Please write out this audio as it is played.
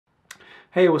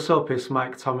Hey, what's up? It's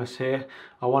Mike Thomas here.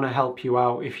 I want to help you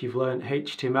out if you've learned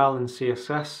HTML and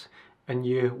CSS and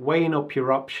you're weighing up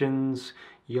your options,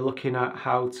 you're looking at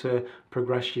how to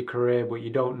progress your career, but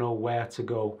you don't know where to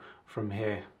go from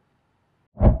here.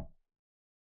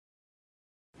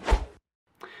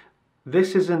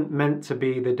 This isn't meant to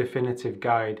be the definitive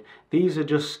guide. These are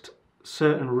just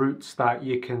certain routes that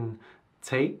you can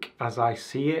take as I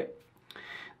see it.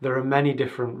 There are many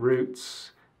different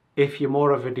routes. If you're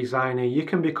more of a designer, you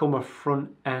can become a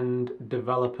front-end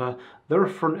developer. There are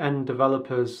front-end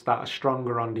developers that are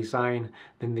stronger on design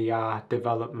than they are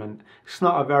development. It's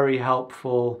not a very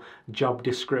helpful job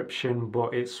description,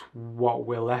 but it's what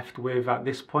we're left with at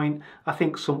this point. I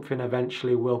think something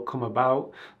eventually will come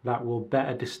about that will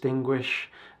better distinguish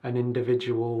an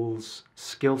individual's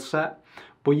skill set.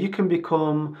 But you can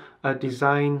become a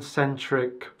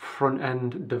design-centric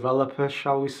front-end developer,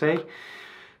 shall we say.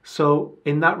 So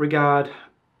in that regard,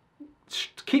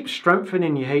 keep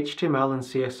strengthening your HTML and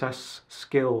CSS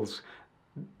skills.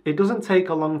 It doesn't take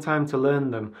a long time to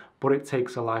learn them, but it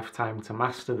takes a lifetime to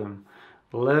master them.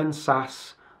 Learn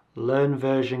Sass, learn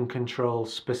version control,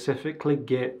 specifically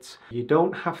Git. You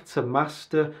don't have to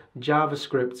master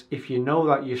JavaScript if you know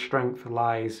that your strength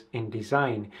lies in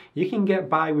design. You can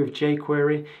get by with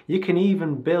jQuery. You can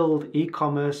even build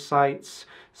e-commerce sites,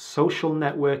 social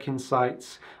networking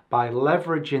sites by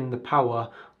leveraging the power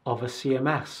of a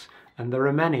CMS. And there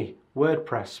are many: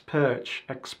 Wordpress, Perch,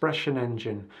 Expression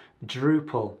Engine,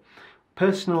 Drupal.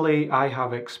 Personally, I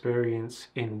have experience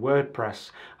in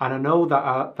WordPress, and I know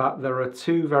that there are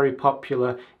two very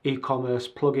popular e-commerce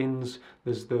plugins.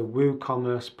 There's the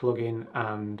WooCommerce plugin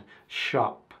and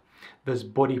Shop. There's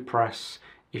BuddyPress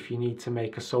if you need to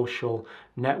make a social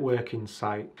networking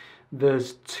site.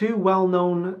 There's two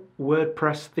well-known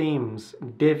WordPress themes,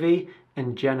 Divi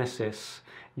and Genesis.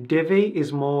 Divi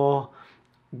is more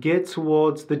geared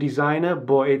towards the designer,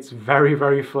 but it's very,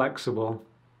 very flexible.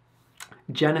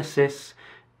 Genesis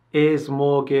is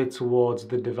more geared towards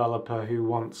the developer who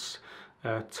wants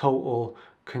total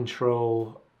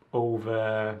control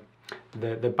over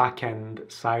the back-end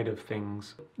side of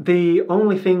things. The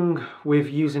only thing with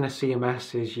using a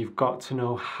CMS is you've got to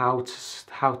know how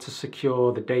to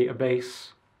secure the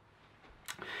database.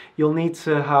 You'll need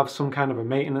to have some kind of a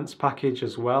maintenance package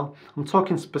as well. I'm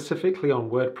talking specifically on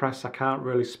WordPress. I can't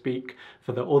really speak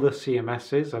for the other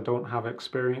CMSs. I don't have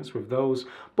experience with those.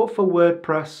 But for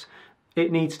WordPress,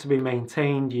 it needs to be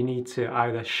maintained. You need to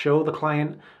either show the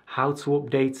client how to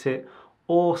update it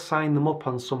or sign them up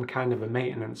on some kind of a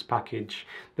maintenance package.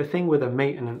 The thing with a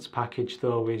maintenance package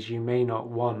though is you may not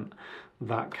want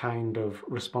that kind of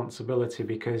responsibility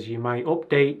because you might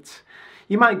update.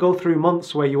 You might go through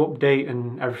months where you update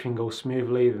and everything goes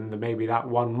smoothly, then there may be that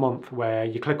 1 month where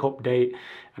you click update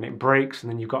and it breaks, and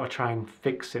then you've got to try and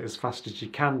fix it as fast as you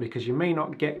can because you may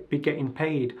not be getting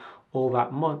paid all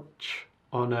that much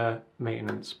on a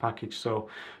maintenance package. So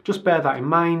just bear that in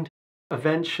mind.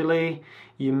 Eventually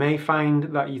you may find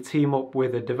that you team up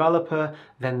with a developer,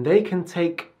 then they can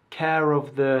take care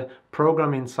of the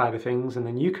programming side of things, and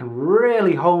then you can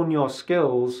really hone your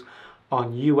skills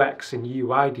on UX and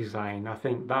UI design. I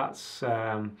think that's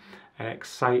an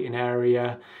exciting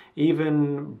area.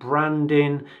 Even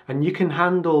branding, and you can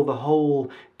handle the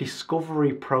whole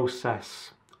discovery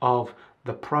process of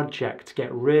the project.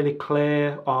 Get really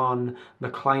clear on the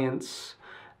client's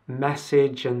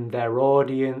message and their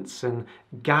audience and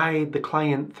guide the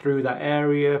client through that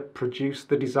area, produce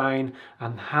the design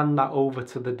and hand that over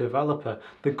to the developer.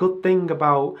 The good thing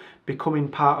about becoming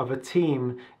part of a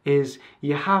team is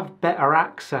you have better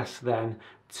access then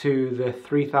to the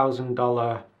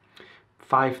 $3,000,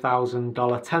 $5,000,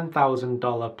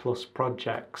 $10,000 plus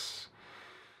projects.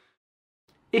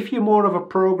 If you're more of a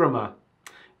programmer,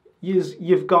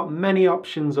 you've got many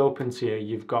options open to you.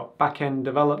 You've got back-end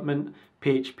development,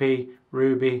 PHP,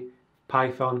 Ruby,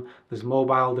 Python. There's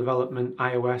mobile development,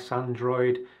 iOS,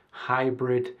 Android,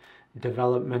 hybrid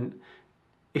development.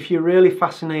 If you're really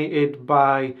fascinated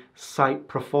by site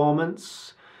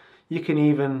performance, you can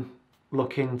even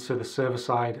look into the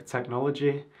server-side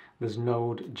technology. There's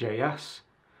Node.js.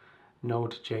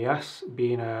 Node.js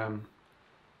being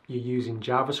you're using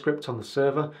JavaScript on the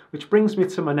server, which brings me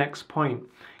to my next point.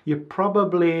 You're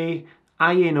probably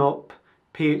eyeing up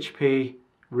PHP,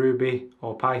 Ruby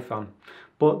or Python,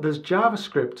 but there's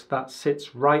JavaScript that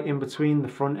sits right in between the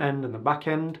front end and the back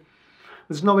end.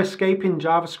 There's no escaping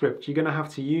JavaScript. You're going to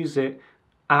have to use it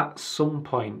at some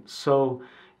point, so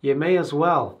you may as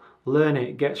well learn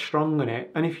it, get strong in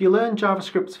it. And if you learn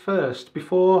JavaScript first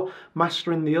before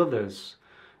mastering the others,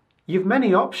 you've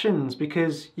many options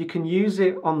because you can use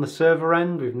it on the server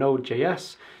end with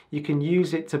Node.js. You can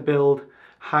use it to build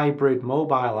hybrid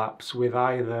mobile apps with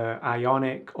either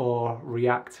Ionic or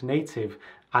React Native.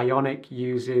 Ionic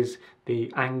uses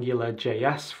the Angular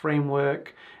JS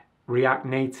framework. React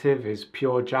Native is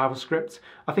pure JavaScript.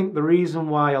 I think the reason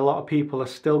why a lot of people are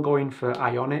still going for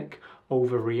Ionic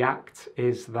over React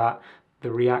is that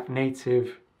the React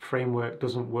Native framework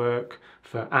doesn't work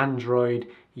for Android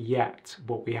yet,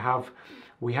 but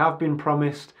we have been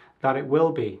promised that it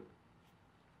will be.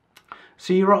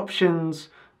 So your options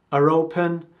are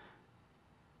open.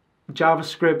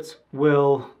 JavaScript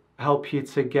will help you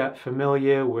to get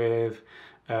familiar with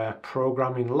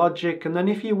programming logic, and then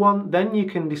if you want, then you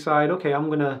can decide, okay, I'm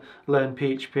going to learn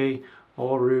PHP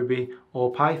or Ruby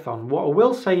or Python. What I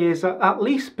will say is that at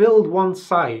least build one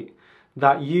site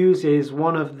that uses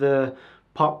one of the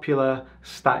popular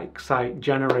static site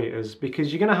generators,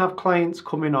 because you're going to have clients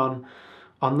coming on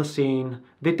the scene.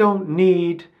 They don't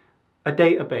need a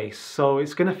database, so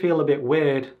it's going to feel a bit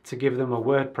weird to give them a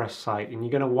WordPress site, and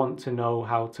you're going to want to know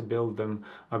how to build them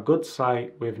a good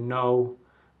site with no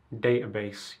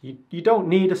database. You don't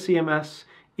need a CMS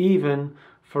even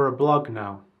for a blog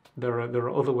now. There are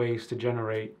other ways to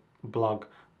generate blog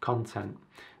content.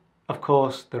 Of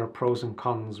course, there are pros and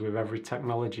cons with every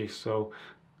technology, so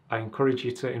I encourage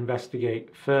you to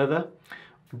investigate further.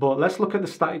 But let's look at the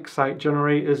static site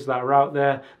generators that are out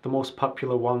there. The most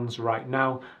popular ones right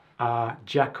now are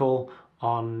Jekyll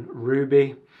on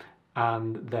Ruby,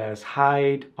 and there's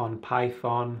Hyde on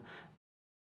Python.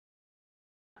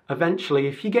 Eventually,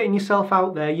 if you're getting yourself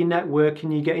out there, you're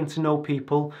networking, you're getting to know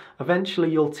people, eventually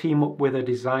you'll team up with a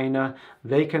designer.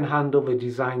 They can handle the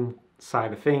design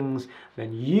side of things.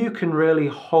 Then you can really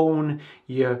hone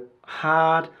your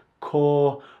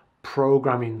hardcore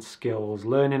programming skills,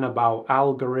 learning about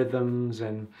algorithms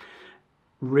and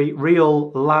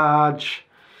real large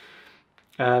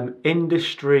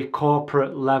industry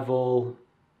corporate level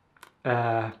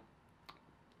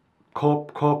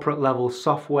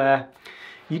software.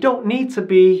 You don't need to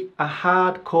be a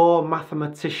hardcore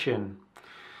mathematician.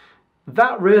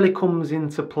 That really comes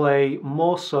into play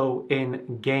more so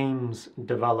in games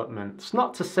development. It's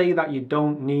not to say that you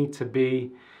don't need to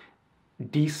be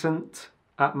decent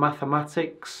at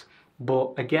mathematics,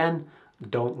 but again,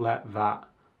 don't let that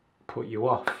put you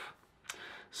off.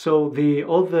 So the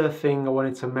other thing I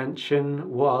wanted to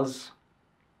mention was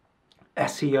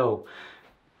SEO.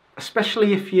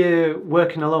 Especially if you're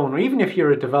working alone, or even if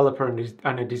you're a developer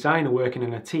and a designer working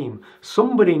in a team,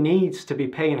 somebody needs to be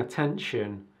paying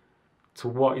attention to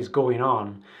what is going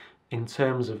on in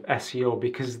terms of SEO,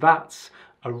 because that's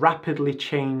a rapidly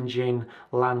changing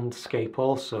landscape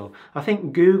also. I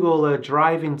think Google are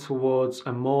driving towards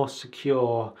a more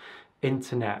secure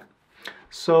internet.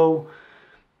 So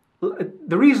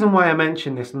the reason why I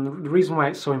mention this, and the reason why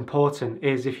it's so important,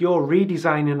 is if you're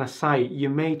redesigning a site, you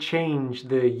may change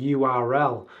the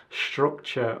URL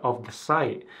structure of the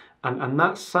site, and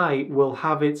that site will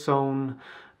have its own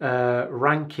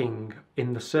ranking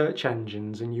in the search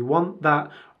engines, and you want that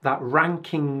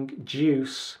ranking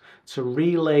juice to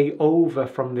relay over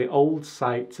from the old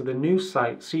site to the new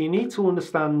site. So you need to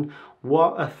understand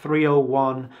what a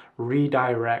 301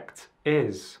 redirect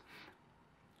is.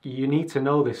 You need to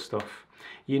know this stuff.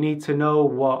 You need to know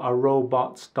what a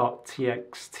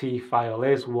robots.txt file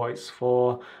is, what it's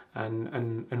for,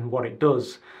 and what it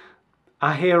does.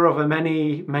 I hear of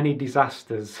many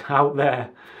disasters out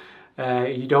there.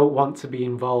 You don't want to be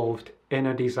involved in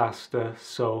a disaster,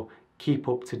 so keep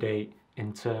up to date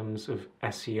in terms of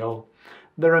SEO.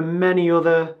 There are many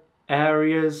other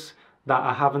areas that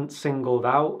I haven't singled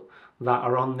out that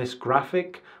are on this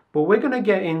graphic, but we're going to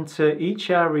get into each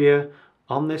area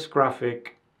on this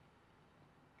graphic.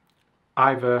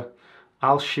 Either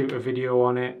I'll shoot a video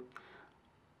on it.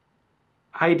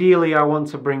 Ideally, I want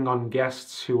to bring on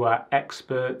guests who are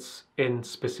experts in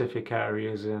specific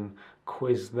areas and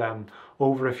quiz them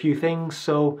over a few things.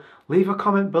 So leave a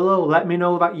comment below. Let me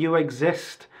know that you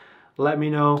exist. Let me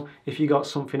know if you got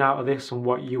something out of this and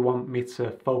what you want me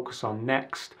to focus on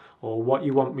next, or what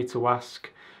you want me to ask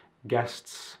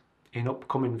guests in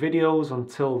upcoming videos.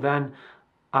 Until then,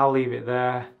 I'll leave it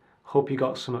there. Hope you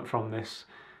got something from this.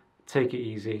 Take it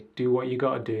easy. Do what you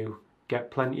got to do.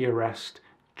 Get plenty of rest.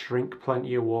 Drink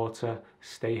plenty of water.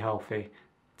 Stay healthy.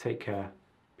 Take care.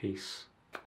 Peace.